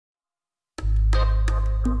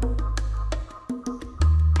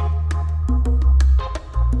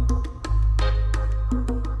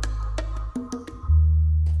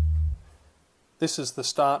This is the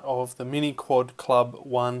start of the Mini Quad Club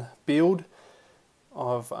 1 build.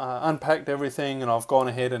 I've unpacked everything and I've gone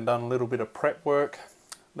ahead and done a little bit of prep work.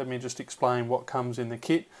 Let me just explain what comes in the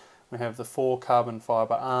kit. We have the 4 carbon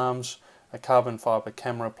fibre arms, a carbon fibre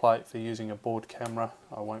camera plate for using a board camera.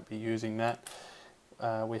 I won't be using that.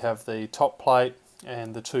 We have the top plate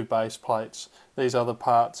and the 2 base plates. These other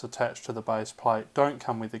parts attached to the base plate don't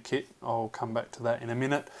come with the kit. I'll come back to that in a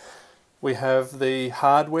minute. We have the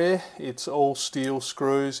hardware. It's all steel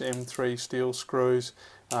screws, M3 steel screws.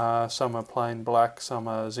 Some are plain black, some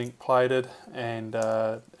are zinc plated, and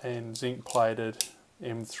zinc plated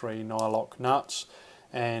M3 nylock nuts,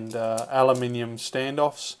 and aluminium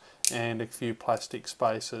standoffs, and a few plastic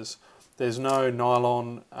spacers. There's no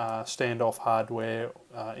nylon standoff hardware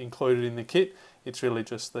included in the kit. It's really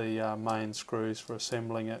just the main screws for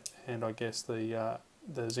assembling it, and I guess the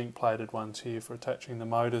zinc plated ones here for attaching the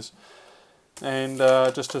motors. And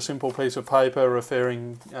just a simple piece of paper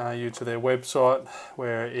referring you to their website,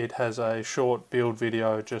 where it has a short build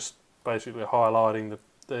video just basically highlighting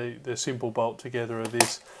the simple bolt together of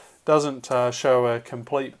this. Doesn't show a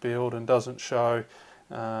complete build and doesn't show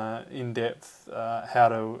in depth how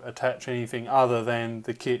to attach anything other than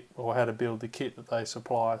the kit, or how to build the kit that they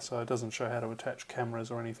supply. So it doesn't show how to attach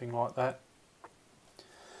cameras or anything like that.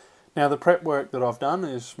 Now, the prep work that I've done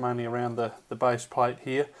is mainly around the base plate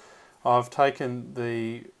here. I've taken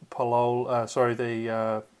the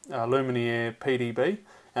Luminaire PDB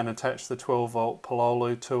and attached the 12 volt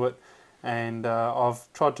Pololu to it, and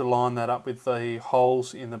I've tried to line that up with the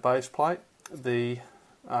holes in the base plate. The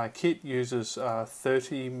kit uses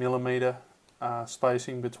 30mm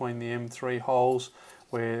spacing between the M3 holes,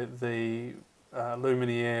 where the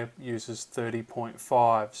Luminaire uses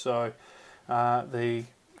 30.5. So the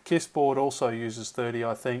KISS board also uses 30,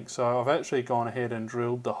 I think, so I've actually gone ahead and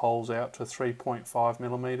drilled the holes out to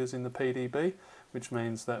 3.5mm in the PDB, which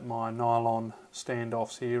means that my nylon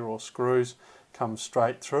standoffs here, or screws, come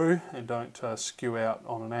straight through and don't skew out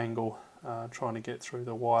on an angle trying to get through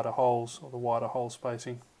the wider holes, or the wider hole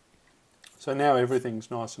spacing. So now everything's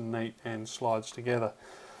nice and neat and slides together.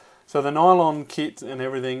 So the nylon kit and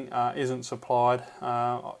everything isn't supplied.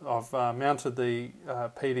 I've mounted the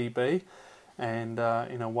PDB and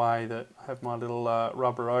in a way that I have my little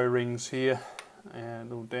rubber O-rings here and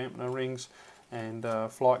little dampener rings, and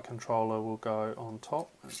flight controller will go on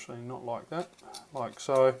top, actually not like that, like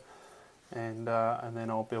so, and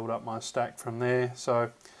then I'll build up my stack from there.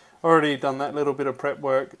 So already done that little bit of prep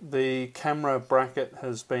work. The camera bracket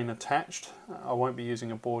has been attached. I won't be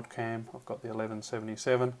using a board cam, I've got the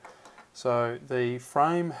 1177. So the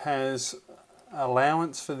frame has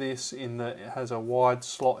allowance for this in that it has a wide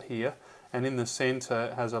slot here, and in the centre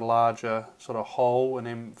it has a larger sort of hole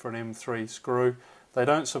for an M3 screw. They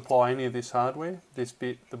don't supply any of this hardware. This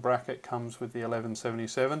bit, the bracket, comes with the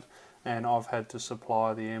 1177, and I've had to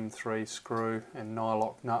supply the M3 screw and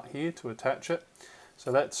nylock nut here to attach it.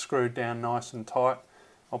 So that's screwed down nice and tight.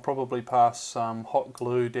 I'll probably pass some hot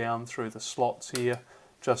glue down through the slots here,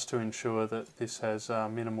 just to ensure that this has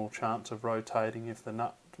minimal chance of rotating if the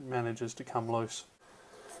nut manages to come loose.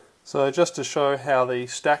 So just to show how the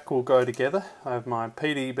stack will go together, I have my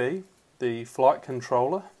PDB, the flight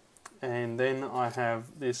controller, and then I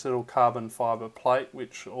have this little carbon fibre plate,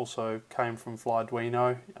 which also came from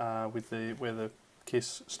Flyduino with where the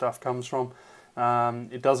KISS stuff comes from.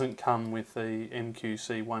 It doesn't come with the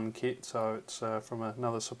MQC 1 kit, so it's from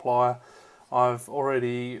another supplier. I've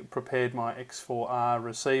already prepared my X4R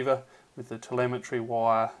receiver with the telemetry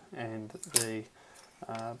wire and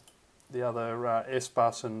the other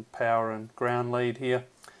S-bus and power and ground lead here,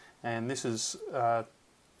 and this is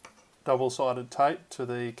double-sided tape to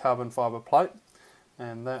the carbon fibre plate,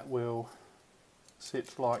 and that will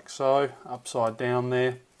sit like so, upside down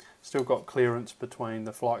there. Still got clearance between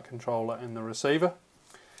the flight controller and the receiver,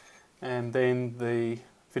 and then the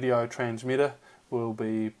video transmitter will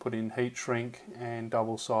be put in heat shrink and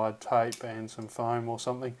double-side tape and some foam or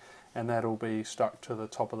something, and that'll be stuck to the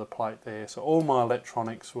top of the plate there. So all my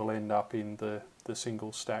electronics will end up in the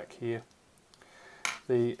single stack here.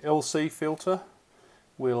 The LC filter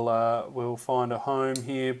will find a home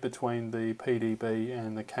here between the PDB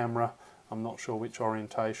and the camera. I'm not sure which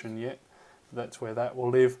orientation yet. That's where that will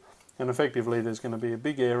live, and effectively there's going to be a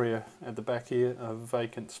big area at the back here of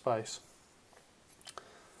vacant space.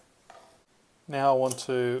 Now I want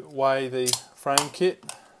to weigh the frame kit.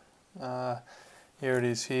 Here it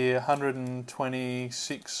is here,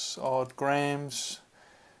 126 odd grams,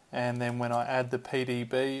 and then when I add the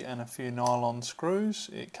PDB and a few nylon screws,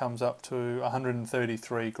 it comes up to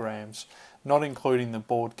 133 grams, not including the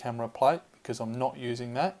board camera plate because I'm not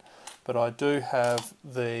using that, but I do have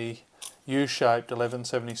the U-shaped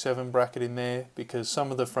 1177 bracket in there because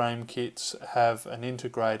some of the frame kits have an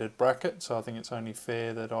integrated bracket, so I think it's only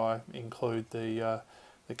fair that I include the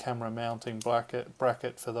camera mounting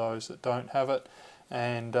bracket for those that don't have it,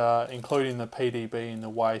 and including the PDB in the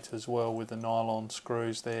weight as well with the nylon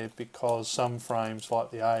screws there, because some frames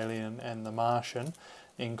like the Alien and the Martian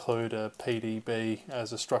include a PDB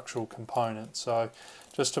as a structural component. So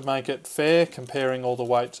just to make it fair, comparing all the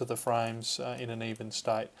weights of the frames in an even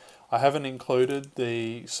state. I haven't included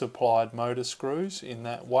the supplied motor screws in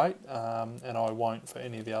that weight, and I won't for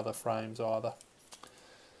any of the other frames either.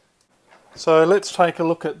 So let's take a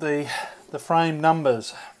look at the frame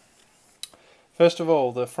numbers. First of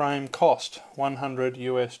all, the frame cost $100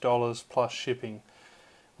 US plus shipping,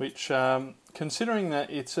 which considering that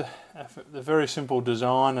it's a very simple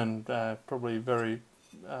design and probably very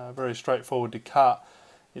straightforward to cut,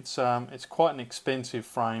 it's quite an expensive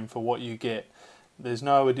frame for what you get. There's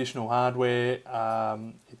no additional hardware,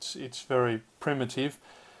 it's very primitive,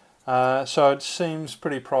 so it seems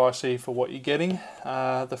pretty pricey for what you're getting.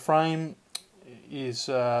 The frame is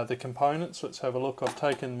the components. Let's have a look. I've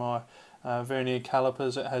taken my vernier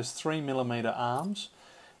calipers. It has 3mm arms.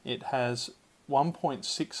 It has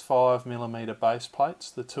 1.65mm base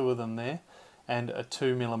plates, the two of them there, and a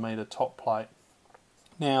 2mm top plate.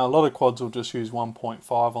 Now a lot of quads will just use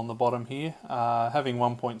 1.5 on the bottom here. Having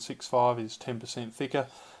 1.65 is 10% thicker,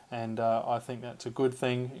 and I think that's a good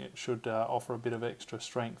thing. It should offer a bit of extra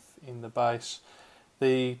strength in the base.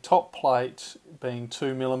 The top plate being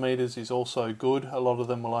 2mm is also good. A lot of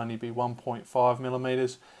them will only be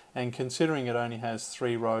 1.5mm, and considering it only has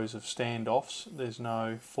 3 rows of standoffs, there's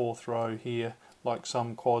no 4th row here like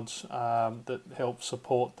some quads that help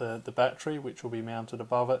support the battery, which will be mounted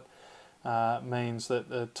above it. Means that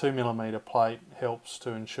the 2mm plate helps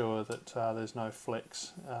to ensure that there's no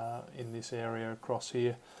flex in this area across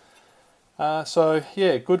here. So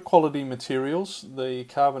yeah, good quality materials. The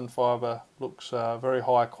carbon fibre looks very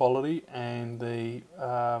high quality, and the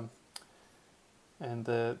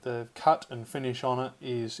cut and finish on it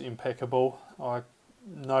is impeccable.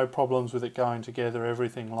 No problems with it going together.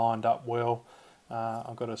 Everything lined up well.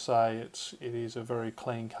 I've got to say it is a very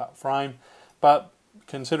clean cut frame, but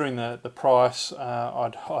considering the price,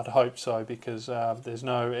 I'd hope so, because there's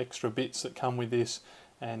no extra bits that come with this,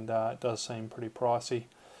 and it does seem pretty pricey.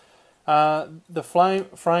 The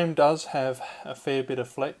frame does have a fair bit of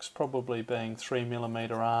flex, probably being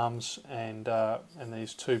 3mm arms and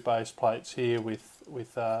these 2 base plates here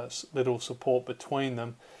with little support between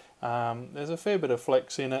them. There's a fair bit of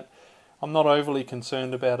flex in it. I'm not overly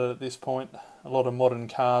concerned about it at this point. A lot of modern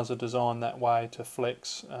cars are designed that way, to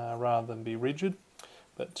flex rather than be rigid.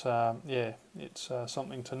 But yeah, it's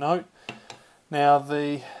something to note. Now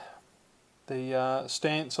the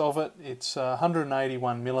stance of it, it's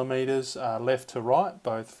 181mm left to right,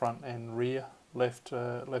 both front and rear, left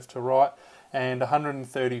to right, and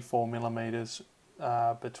 134mm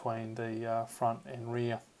between the front and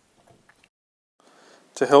rear.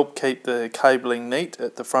 To help keep the cabling neat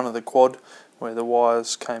at the front of the quad, where the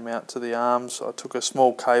wires came out to the arms, I took a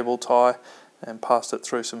small cable tie and passed it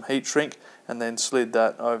through some heat shrink, and then slid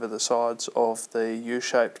that over the sides of the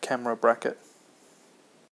U-shaped camera bracket.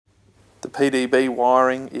 The PDB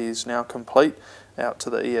wiring is now complete out to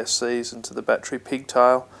the ESCs and to the battery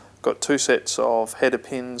pigtail. Got 2 sets of header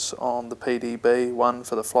pins on the PDB, one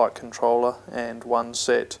for the flight controller and one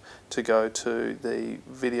set to go to the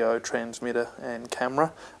video transmitter and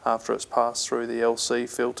camera after it's passed through the LC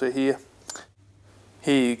filter here.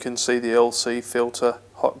 Here you can see the LC filter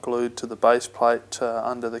hot glued to the base plate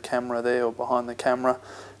under the camera there, or behind the camera.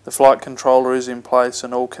 The flight controller is in place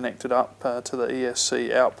and all connected up to the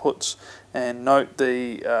ESC outputs. And note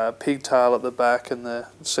the pigtail at the back and the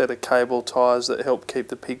set of cable ties that help keep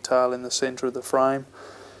the pigtail in the centre of the frame.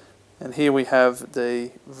 And here we have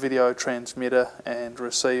the video transmitter and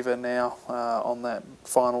receiver now on that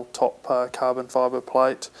final top carbon fibre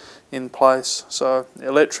plate in place. So the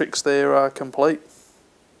electrics there are complete.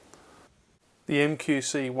 The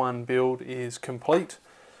MQC1 build is complete.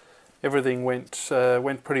 Everything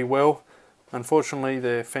went pretty well. Unfortunately,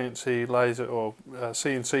 the fancy laser or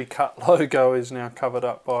CNC cut logo is now covered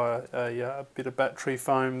up by a bit of battery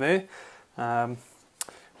foam there.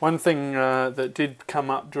 One thing that did come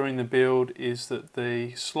up during the build is that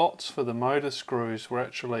the slots for the motor screws were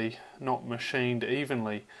actually not machined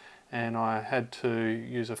evenly, and I had to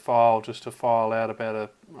use a file just to file out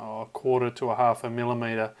about a quarter to a half a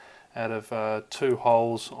millimetre out of 2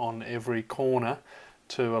 holes on every corner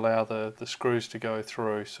to allow the screws to go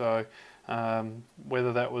through. So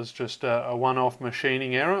whether that was just a one-off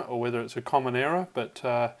machining error or whether it's a common error, but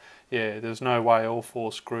yeah, there's no way all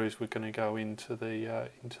 4 screws were going to go into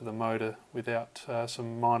the motor without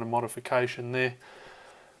some minor modification there.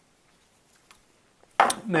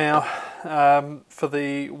 Now, for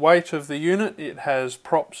the weight of the unit, it has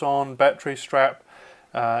props on, battery strap,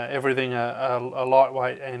 everything a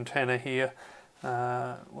lightweight antenna here.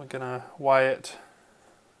 We're going to weigh it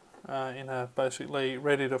in a basically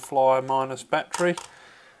ready to fly minus battery,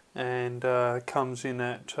 and comes in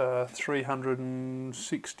at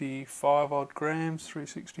 365 odd grams,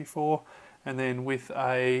 364, and then with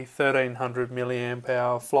a 1300 milliamp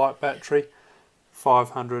hour flight battery,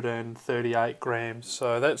 538 grams.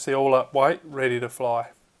 So that's the all up weight, ready to fly.